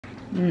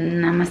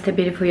Namaste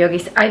beautiful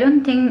yogis. I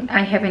don't think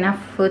I have enough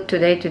food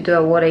today to do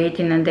a what I eat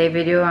in a day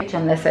video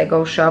unless I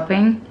go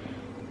shopping.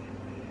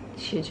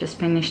 She just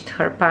finished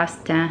her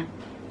pasta.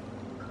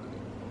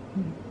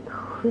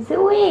 Who's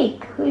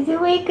awake? Who's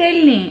awake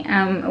early?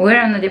 We're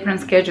on a different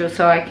schedule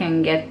so I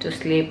can get to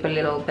sleep a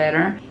little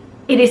better.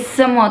 It is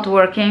somewhat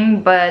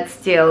working, but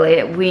still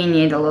we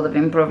need a lot of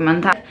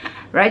improvement.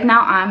 Right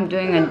now I'm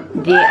doing a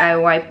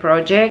DIY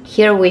project.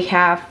 Here we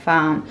have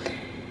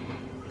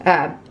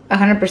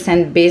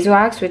 100%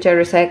 beeswax, which I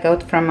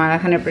recycled from a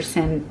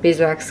 100%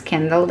 beeswax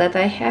candle that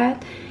I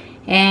had,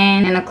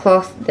 and a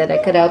cloth that I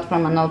cut out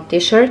from an old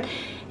t-shirt.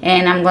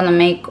 And I'm gonna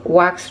make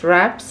wax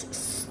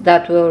wraps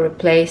that will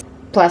replace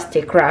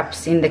plastic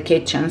wraps in the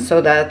kitchen so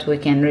that we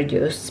can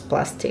reduce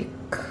plastic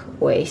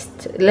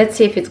waste. Let's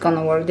see if it's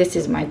gonna work. This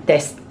is my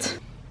test.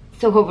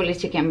 So hopefully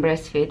she can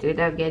breastfeed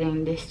without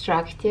getting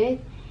distracted.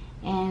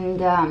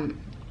 And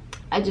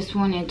I just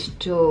wanted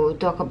to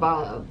talk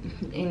about,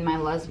 in my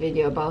last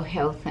video, about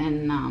health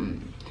and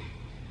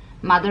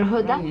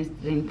motherhood. That is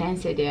the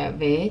intensity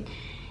of it,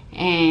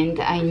 and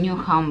I knew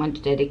how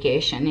much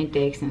dedication it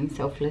takes and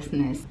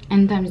selflessness,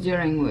 and times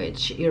during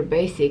which your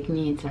basic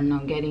needs are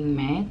not getting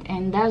met.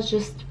 And that's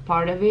just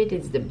part of it.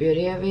 It's the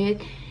beauty of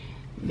it,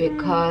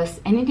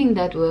 because anything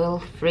that will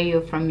free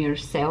you from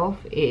yourself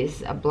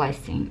is a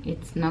blessing.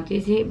 It's not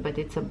easy, but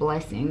it's a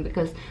blessing,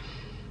 because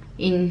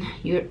in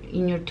your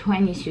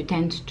 20s you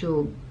tend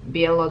to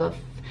be a lot of,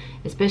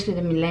 especially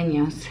the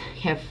millennials,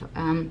 have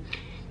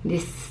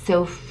this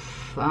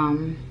self, I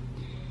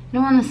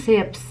don't want to say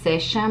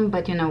obsession,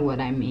 but you know what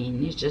I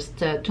mean. It's just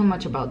too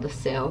much about the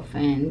self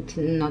and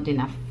not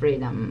enough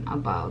freedom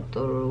about,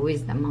 or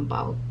wisdom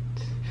about,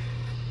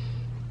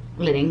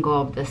 letting go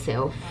of the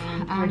self.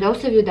 For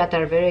those of you that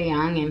are very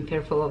young and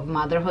fearful of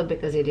motherhood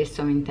because it is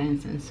so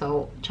intense and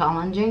so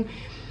challenging,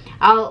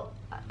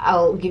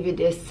 I'll give you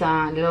this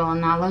little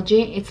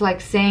analogy. It's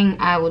like saying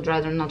I would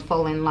rather not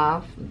fall in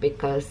love,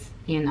 because,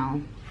 you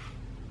know,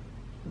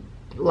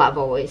 love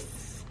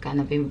always kind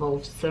of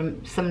involves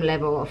some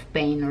level of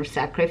pain or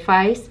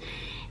sacrifice.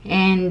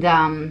 And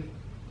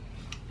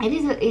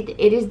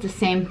it is the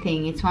same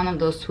thing. It's one of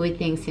those sweet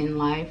things in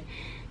life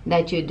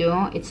that you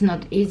do. It's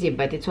not easy,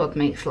 but it's what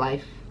makes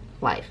life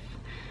life.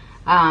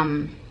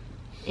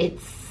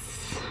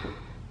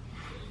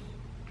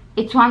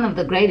 It's one of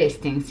the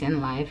greatest things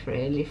in life,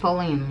 really.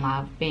 Falling in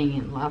love, being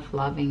in love,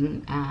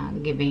 loving,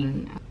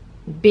 giving,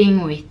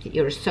 being with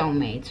your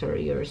soulmates or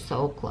your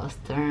soul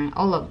cluster,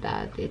 all of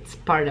that. It's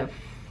part of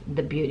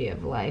the beauty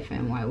of life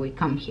and why we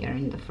come here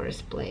in the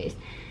first place.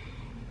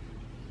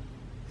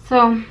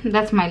 So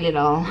that's my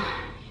little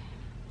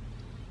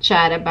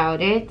chat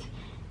about it,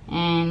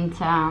 and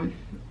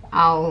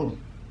I'll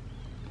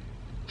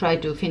try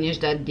to finish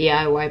that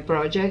DIY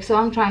project. So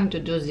I'm trying to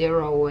do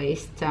zero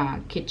waste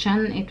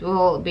kitchen. It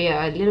will be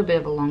a little bit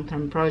of a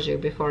long-term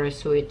project before I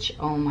switch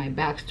all my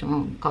bags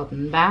to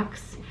cotton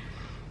bags.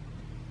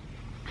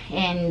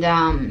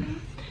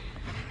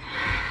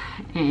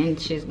 And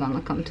she's gonna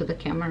come to the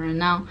camera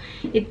now.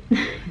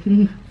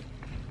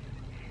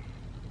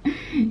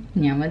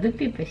 Няма да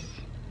пипаш.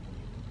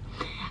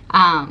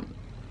 Aha.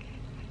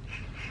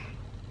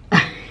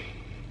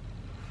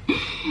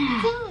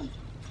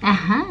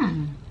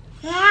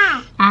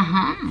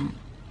 Aha.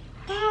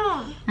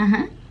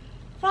 Uh-huh.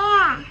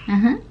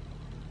 Uh-huh.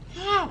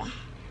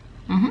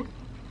 Uh-huh.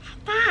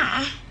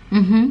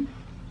 Mm-hmm.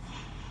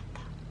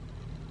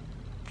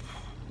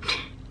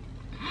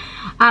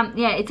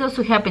 Yeah, it's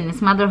also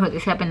happiness. Motherhood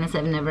is happiness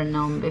I've never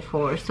known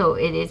before. So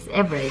it is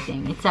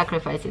everything. It's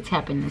sacrifice, it's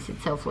happiness,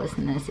 it's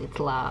selflessness, it's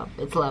love.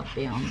 It's love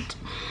beyond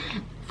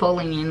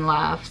falling in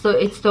love. So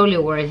it's totally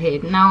worth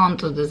it. Now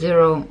onto the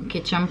zero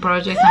kitchen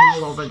project.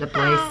 I'm all over the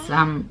place.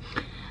 I'm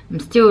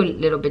still a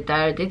little bit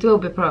tired. It will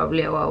be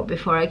probably a while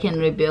before I can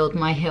rebuild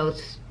my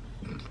health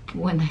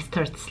when I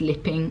start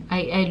sleeping.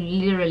 I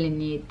literally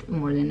need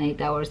more than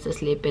 8 hours to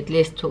sleep, at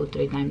least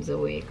 2-3 times a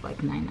week,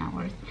 like 9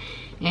 hours.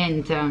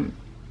 And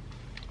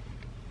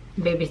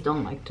babies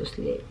don't like to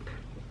sleep.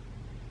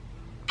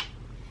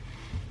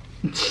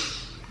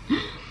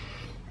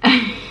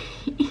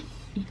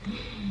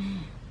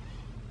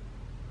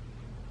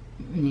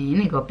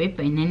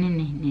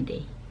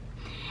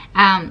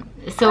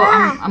 So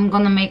I'm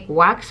gonna make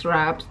wax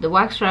wraps. The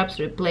wax wraps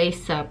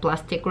replace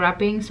plastic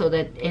wrapping, so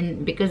that,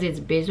 and because it's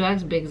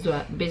beeswax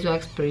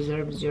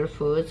preserves your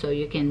food, so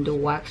you can do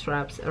wax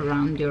wraps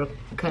around your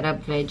cut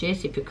up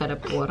veggies. If you cut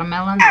up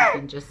watermelon, you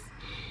can just,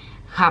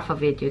 half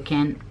of it you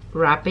can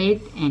wrap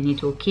it and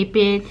it will keep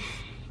it.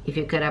 If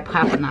you cut up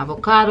half an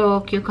avocado,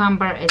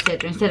 cucumber,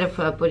 etc., instead of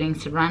putting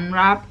saran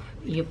wrap,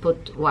 you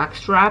put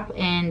wax wrap,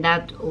 and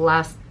that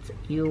lasts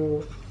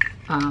you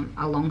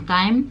a long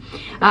time.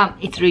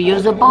 It's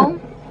reusable.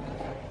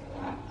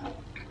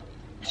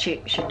 She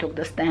took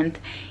the stand.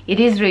 It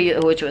is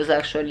which was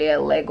actually a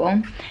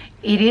Lego.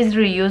 It is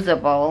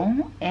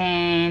reusable,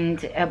 and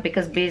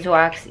because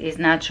beeswax is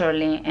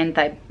naturally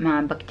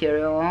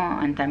antibacterial,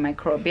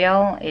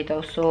 antimicrobial, it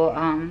also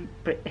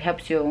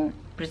helps you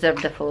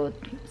preserve the food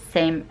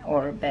same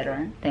or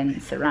better than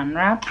saran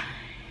wrap.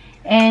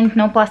 and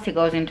no plastic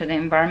goes into the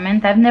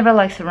environment. I've never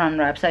liked saran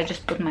wraps. I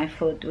just put my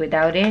food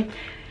without it.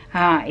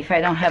 If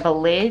I don't have a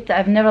lid,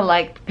 I've never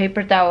liked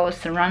paper towels,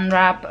 saran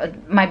wrap.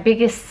 My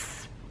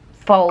biggest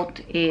fault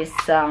is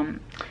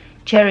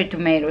cherry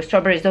tomatoes,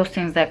 strawberries, those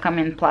things that come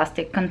in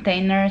plastic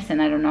containers,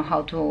 and I don't know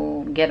how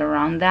to get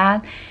around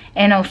that.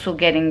 And also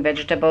getting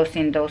vegetables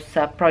in those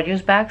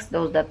produce bags,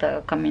 those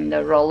that come in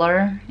the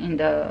roller in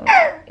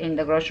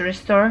the grocery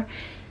store.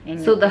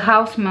 And so the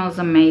house smells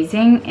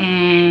amazing,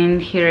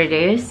 and here it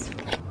is.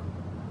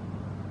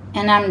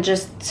 And I'm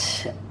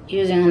just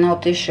using an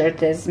old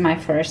t-shirt as my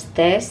first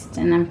test,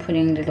 and I'm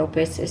putting little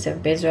pieces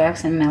of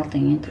beeswax and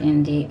melting it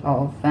in the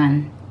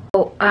oven.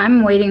 So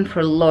I'm waiting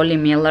for Lolly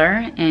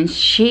Miller, and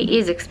she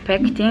is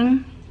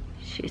expecting,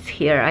 she's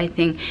here, I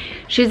think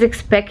she's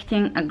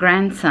expecting a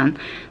grandson.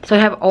 So I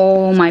have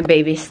all my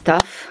baby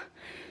stuff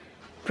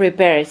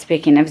prepared.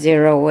 Speaking of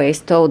zero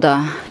waste, all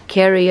the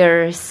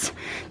carriers,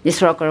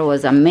 this rocker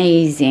was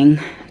amazing,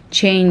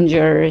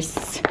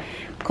 changers,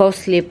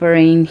 co-sleeper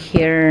in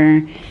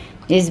here,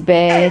 this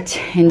bed,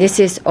 and this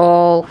is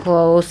all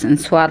clothes and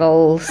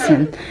swaddles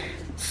and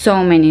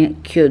so many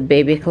cute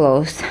baby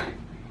clothes.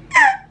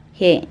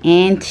 Okay,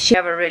 and she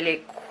have a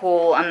really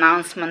cool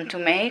announcement to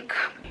make.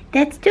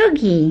 That's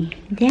Doggy.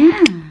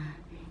 Yeah,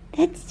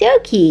 that's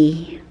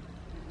Doggy.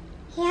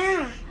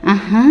 Yeah.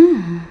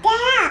 Uh-huh.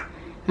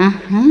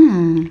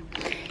 Yeah.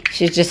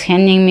 She's just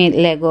handing me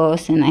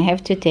Legos, and I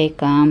have to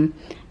take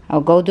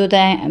I'll go do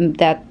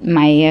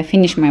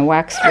finish my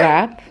wax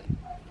wrap.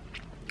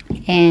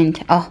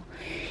 And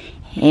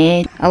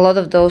a lot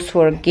of those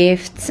were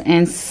gifts,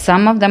 and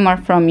some of them are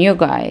from you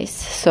guys,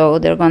 so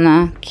they're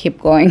gonna keep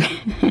going.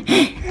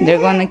 They're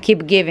gonna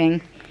keep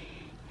giving.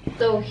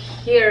 So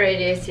here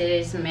it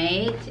is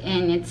made,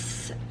 and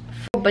it's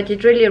full, but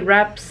it really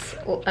wraps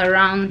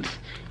around.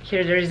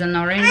 Here there is an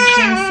orange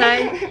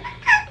inside,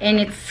 and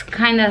it's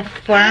kind of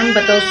firm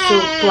but also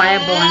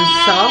pliable and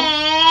soft,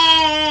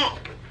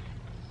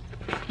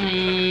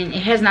 and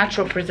it has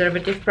natural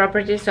preservative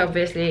properties.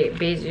 Obviously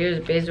bees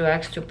use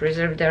beeswax to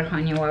preserve their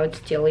honey while it's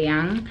still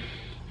young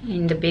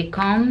in the bee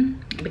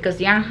comb,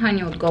 because young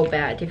honey would go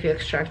bad if you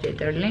extract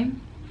it early,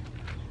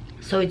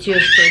 so it's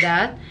used for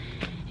that.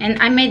 And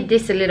I made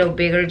this a little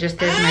bigger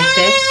just as my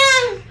test,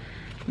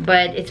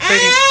 but it's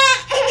pretty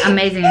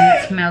amazing.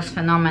 It smells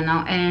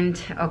phenomenal.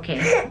 And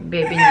okay,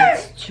 baby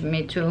needs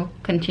me to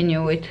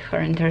continue with her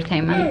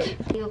entertainment.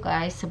 You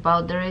guys,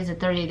 about there is a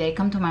 30-day,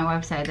 come to my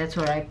website, that's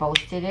where I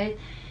posted it.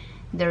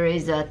 There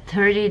is a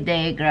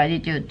 30-day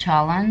gratitude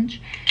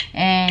challenge,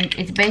 and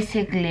it's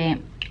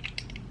basically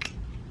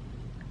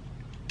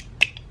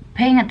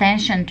paying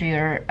attention to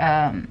your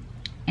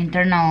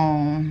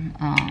internal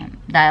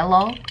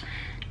dialogue,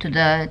 to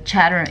the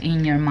chatter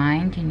in your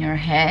mind, in your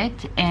head,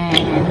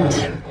 and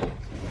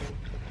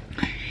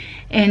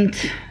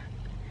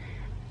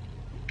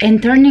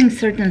turning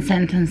certain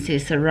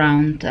sentences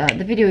around.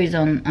 The video is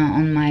on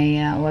my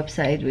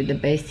website with the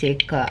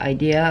basic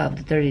idea of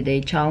the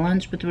 30-day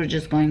challenge, but we're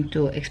just going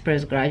to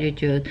express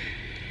gratitude.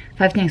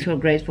 5 things we're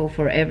grateful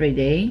for every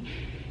day,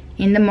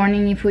 in the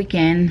morning if we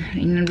can,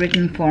 in a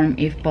written form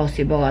if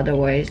possible,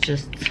 otherwise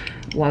just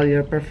while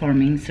you're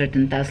performing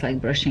certain tasks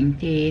like brushing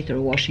teeth or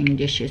washing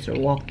dishes or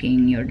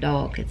walking your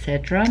dog,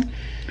 etc.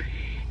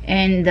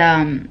 And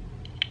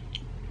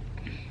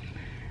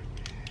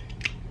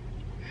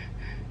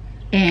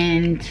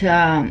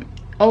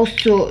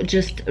also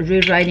just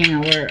rewriting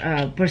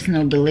our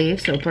personal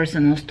beliefs or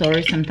personal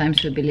stories.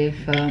 Sometimes we believe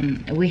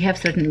we have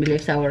certain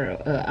beliefs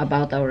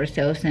about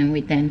ourselves, and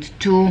we tend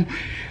to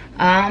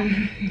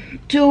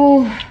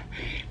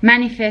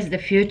manifest the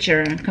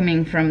future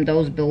coming from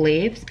those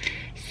beliefs.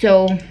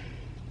 So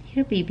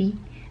here, baby.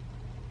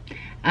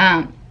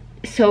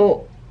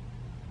 So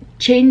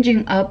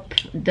changing up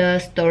the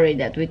story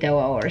that we tell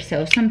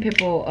ourselves. Some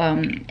people,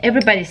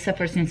 everybody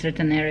suffers in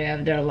certain area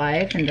of their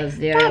life, and that's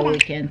the area we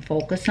can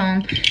focus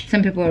on.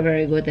 Some people are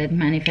very good at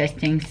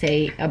manifesting,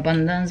 say,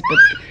 abundance,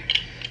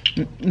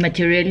 but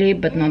materially,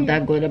 but not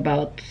that good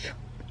about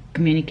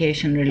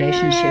communication,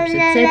 relationships,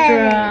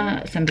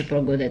 etc. Some people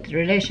are good at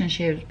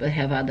relationships but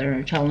have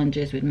other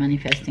challenges with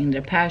manifesting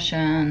their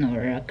passion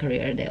or a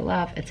career they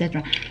love,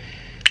 etc.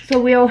 So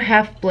we all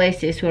have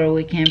places where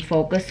we can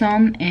focus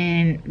on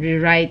and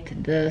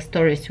rewrite the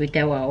stories we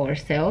tell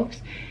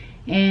ourselves,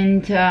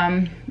 and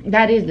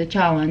that is the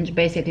challenge.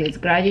 Basically, it's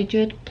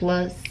gratitude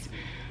plus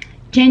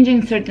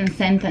changing certain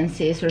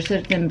sentences or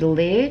certain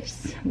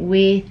beliefs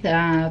with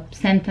a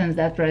sentence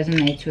that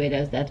resonates with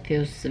us, that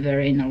feels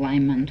very in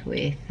alignment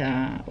with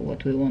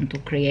what we want to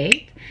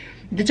create.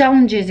 The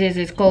challenge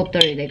is called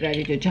 30-day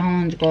gratitude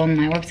challenge. Go on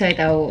my website,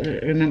 I'll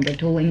remember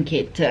to link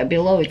it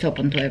below. It's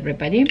open to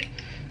everybody.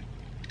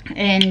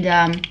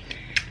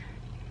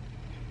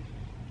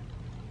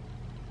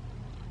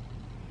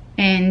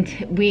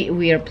 And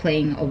we are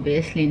playing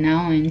obviously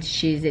now, and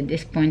she's at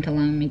this point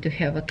allowing me to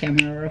have a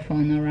camera or a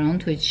phone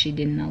around, which she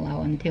didn't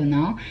allow until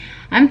now.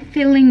 I'm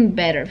feeling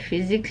better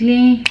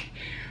physically.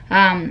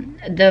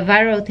 The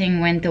viral thing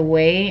went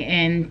away,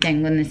 and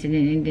thank goodness it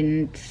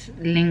didn't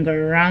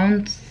linger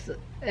around.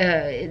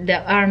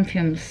 the arm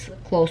feels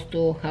close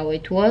to how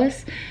it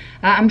was.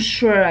 I'm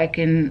sure I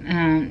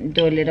can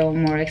do a little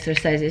more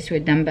exercises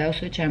with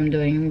dumbbells, which I'm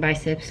doing,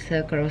 biceps,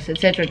 curls,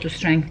 etc., to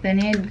strengthen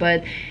it.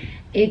 But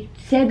it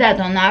said that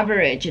on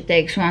average it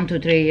takes 1 to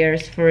 3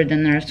 years for the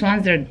nerves.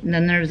 Once the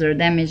nerves are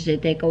damaged, they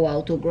take a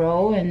while to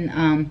grow.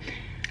 And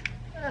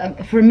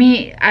for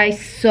me, I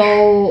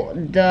saw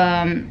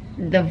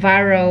the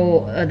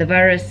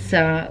virus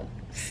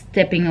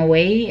stepping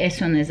away as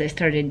soon as I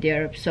started the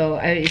herb. So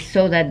I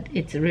saw that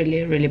it's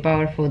really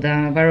powerful, the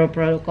viral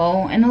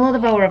protocol, and a lot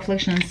of our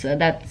afflictions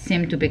that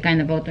seem to be kind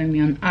of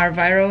autoimmune are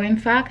viral, in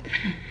fact.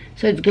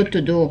 So it's good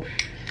to do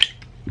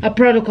a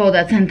protocol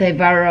that's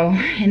antiviral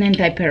and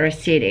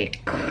antiparasitic,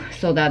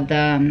 so that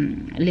the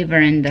liver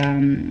and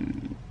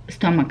the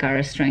stomach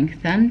are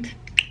strengthened.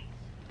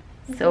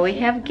 So we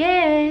have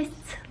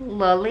guests.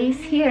 Lolly's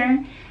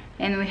here.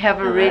 And we have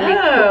a really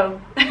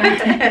cool,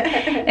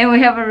 and we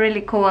have a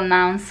really cool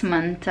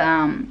announcement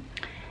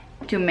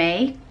to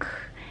make.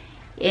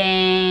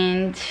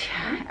 And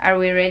are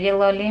we ready,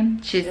 Lolly?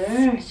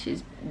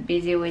 She's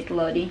busy with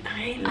Lolly.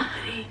 Hi,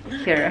 Lolly.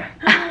 Here.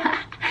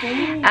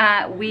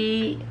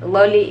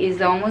 Lolly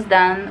is almost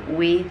done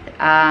with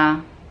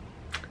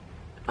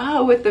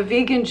with the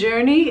vegan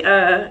journey.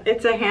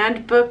 It's a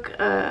handbook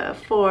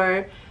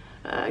for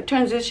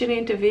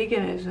transitioning to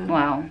veganism.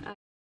 Wow.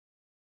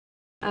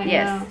 I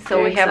yes, know. so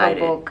Very we have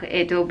excited. a book.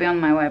 It will be on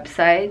my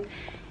website,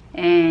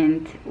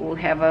 and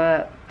we have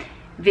a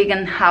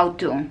vegan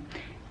how-to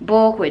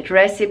book with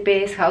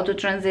recipes, how to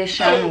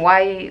transition,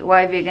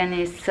 why vegan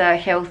is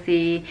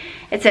healthy,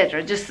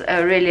 etc. Just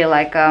really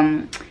like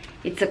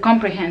it's a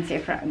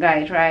comprehensive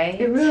guide, right?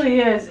 It really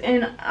is,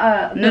 and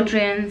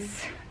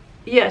Nutrients.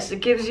 yes, it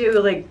gives you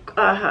like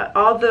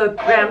all the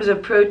grams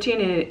of protein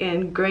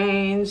in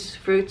grains,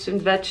 fruits,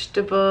 and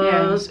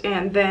vegetables.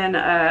 And then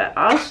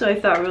also I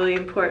thought really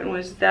important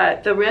was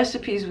that the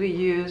recipes we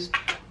used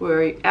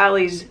were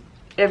Allie's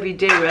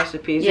everyday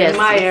recipes, Yes, and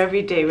my yes.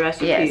 everyday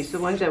recipes, Yes. the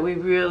ones that we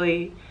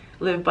really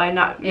live by,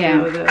 not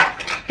Yeah. you know,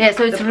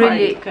 So it's the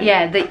really party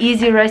kind. the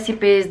easy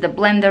recipes, the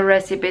blender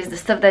recipes, the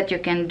stuff that you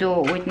can do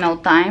with no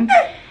time.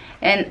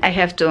 And I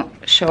have to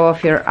show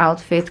off your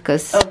outfit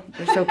because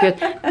you're so cute.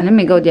 Let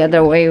me go the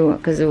other way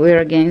because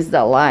we're against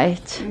the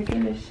light. We're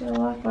gonna show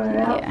off our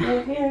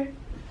outfit here.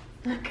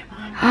 Look, come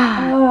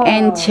on.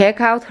 And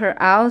check out her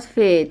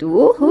outfit.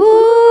 Woohoo!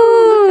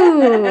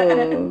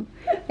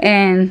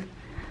 And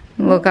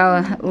look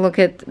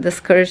at the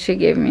skirt she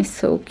gave me.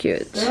 So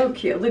cute. So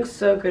cute. Looks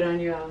so good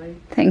on you, Allie.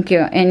 Thank you.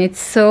 And it's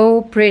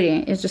so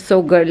pretty. It's just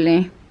so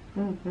girly.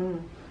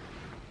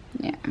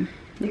 Yeah.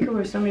 You can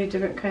wear so many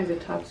different kinds of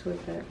tops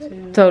with that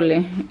too.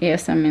 Totally.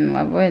 Yes, I'm in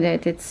love with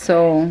it. It's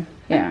so,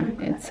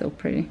 it's so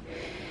pretty.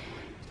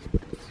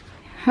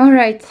 All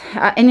right.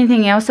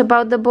 Anything else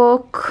about the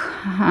book?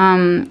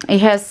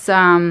 It has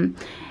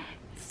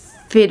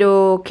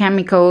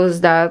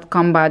phytochemicals that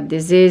combat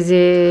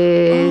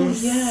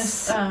diseases.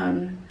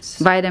 Oh, yes.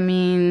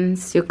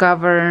 Vitamins. You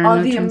cover All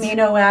the nutrients.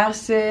 amino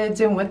acids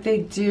and what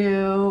they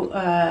do.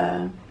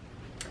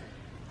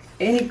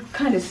 Any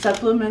kind of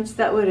supplements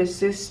that would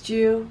assist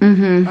you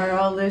are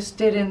all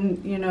listed,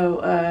 and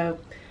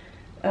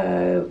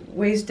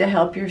ways to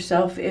help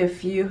yourself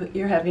if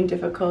you're having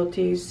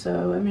difficulties.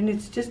 So I mean,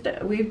 it's just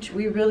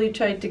we really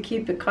tried to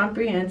keep it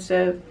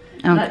comprehensive,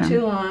 not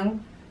too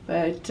long,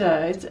 but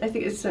I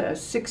think it's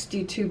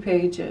 62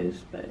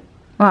 pages, but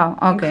Wow.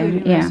 Okay.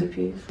 including Yeah.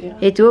 recipes. Yeah.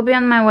 It will be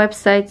on my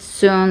website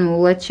soon.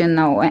 We'll let you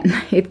know when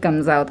it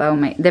comes out. I'll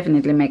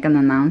definitely make an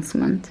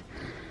announcement.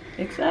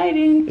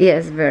 Exciting.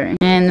 Yes, very.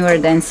 And we're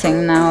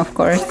dancing now, of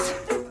course.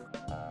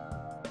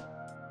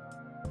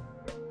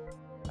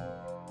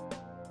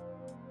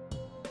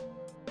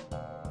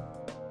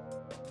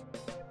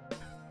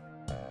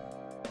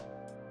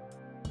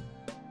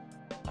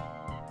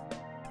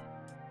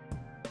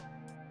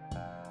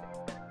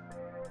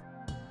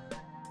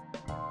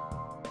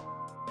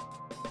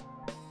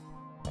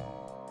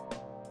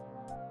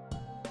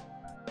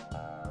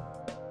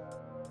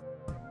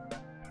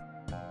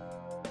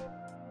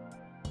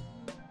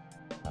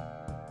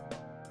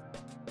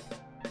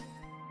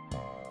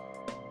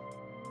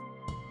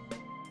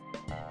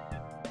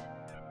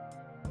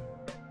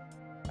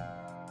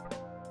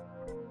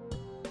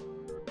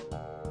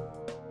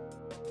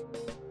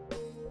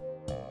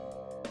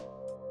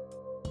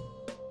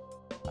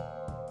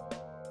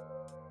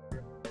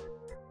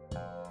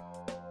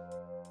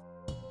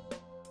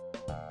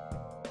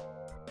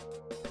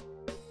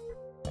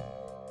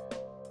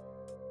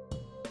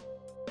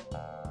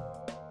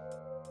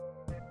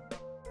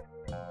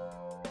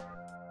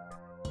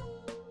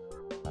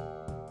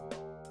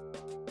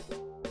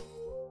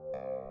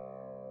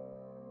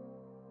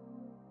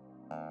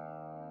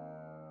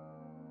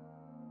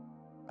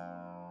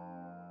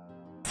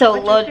 So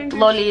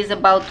Lolly is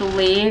about to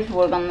leave.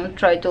 We're gonna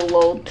try to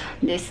load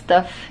this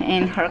stuff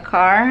in her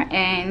car,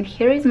 and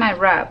here is my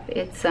wrap.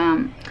 It's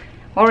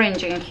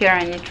orange in here,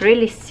 and it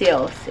really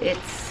seals.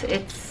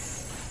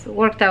 It's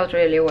worked out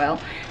really well.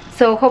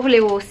 So hopefully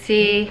we'll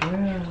see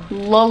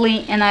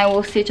Lolly and I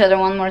will see each other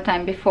one more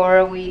time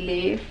before we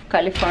leave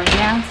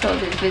California. So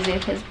this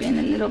visit has been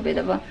a little bit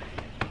of a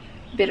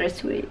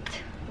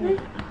bittersweet.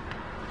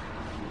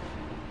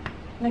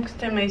 Next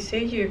time I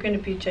see you, you're going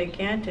to be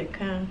gigantic,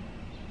 huh?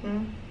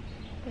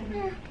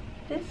 Yeah.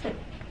 Is it?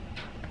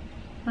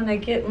 When I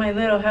get my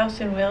little house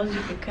in Wales,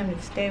 you could come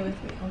and stay with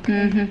me,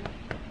 okay?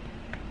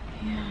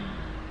 Yeah.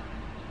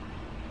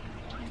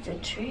 It's a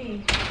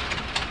tree.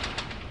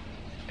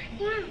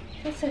 Yeah.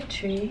 It's a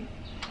tree.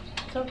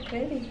 So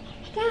pretty.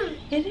 Yeah.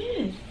 It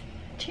is.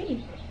 A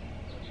tree.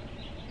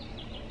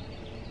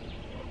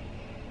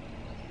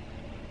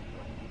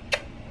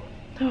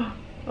 Oh.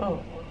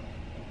 Oh.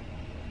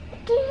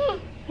 Yeah.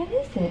 What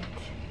is it?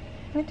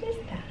 What is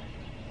that?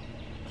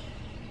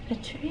 A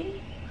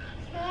tree?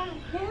 Yeah.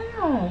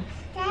 Yes.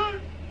 Yeah.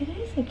 It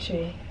is a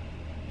tree.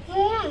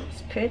 Yeah.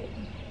 It's pretty.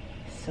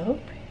 So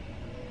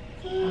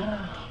pretty.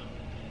 Yeah. Oh.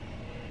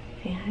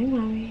 Say hi,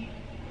 Mommy.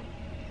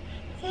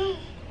 Yeah.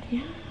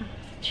 Yeah,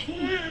 it's a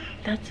tree. Yeah.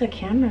 That's a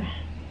camera.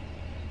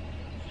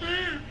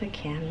 Yeah. The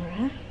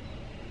camera.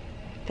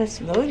 That's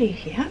Lodi,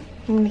 yeah?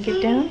 You want to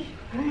get down?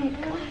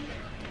 Alright, come on.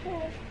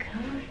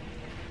 Come on.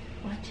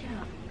 Watch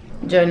out.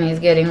 Johnny is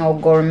getting all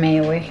gourmet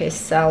with his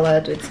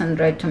salad with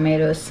sun-dried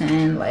tomatoes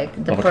and like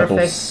the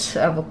perfect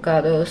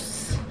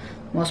avocados,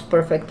 most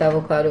perfect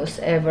avocados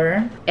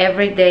ever.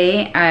 Every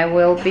day I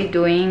will be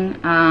doing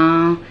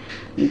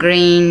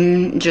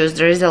green juice.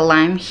 There is a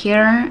lime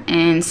here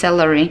and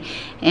celery,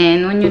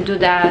 and when you do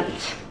that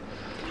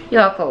you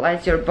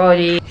alkalize your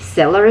body.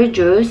 Celery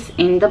juice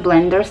in the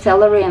blender,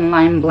 celery and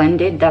lime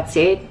blended, that's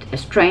it,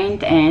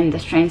 strained, and the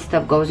strained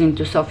stuff goes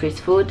into Sophie's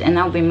food. And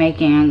I'll be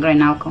making a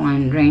green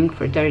alkaline drink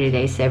for 30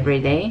 days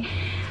every day.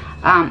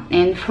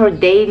 And for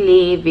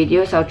daily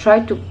videos I'll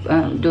try to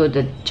do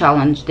the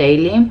challenge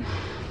daily.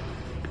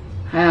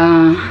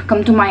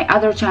 Come to my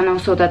other channel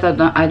so that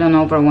I don't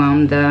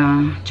overwhelm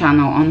the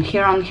channel. On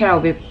here I'll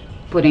be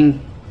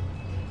putting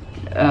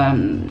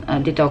a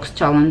detox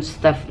challenge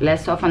stuff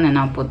less often, and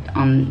I'll put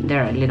on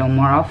there a little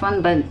more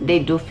often, but they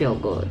do feel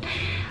good.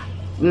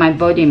 My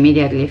body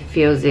immediately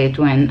feels it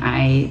when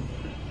I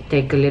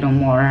take a little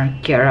more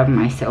care of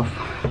myself,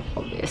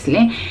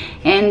 obviously.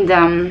 And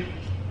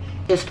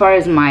as far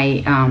as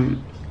my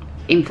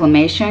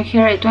inflammation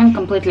here, it went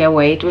completely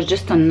away. It was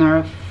just a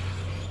nerve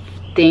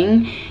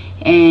thing,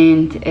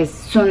 and as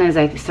soon as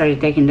I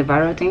started taking the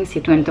viral things,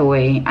 it went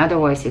away.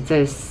 Otherwise, it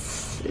says,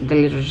 the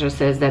literature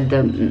says that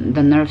the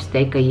nerves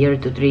take 1 year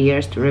to 3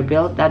 years to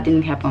rebuild. That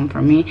didn't happen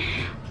for me,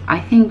 I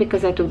think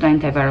because I took the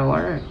antiviral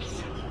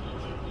herbs.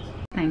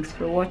 Thanks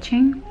for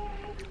watching.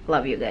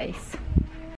 Love you guys.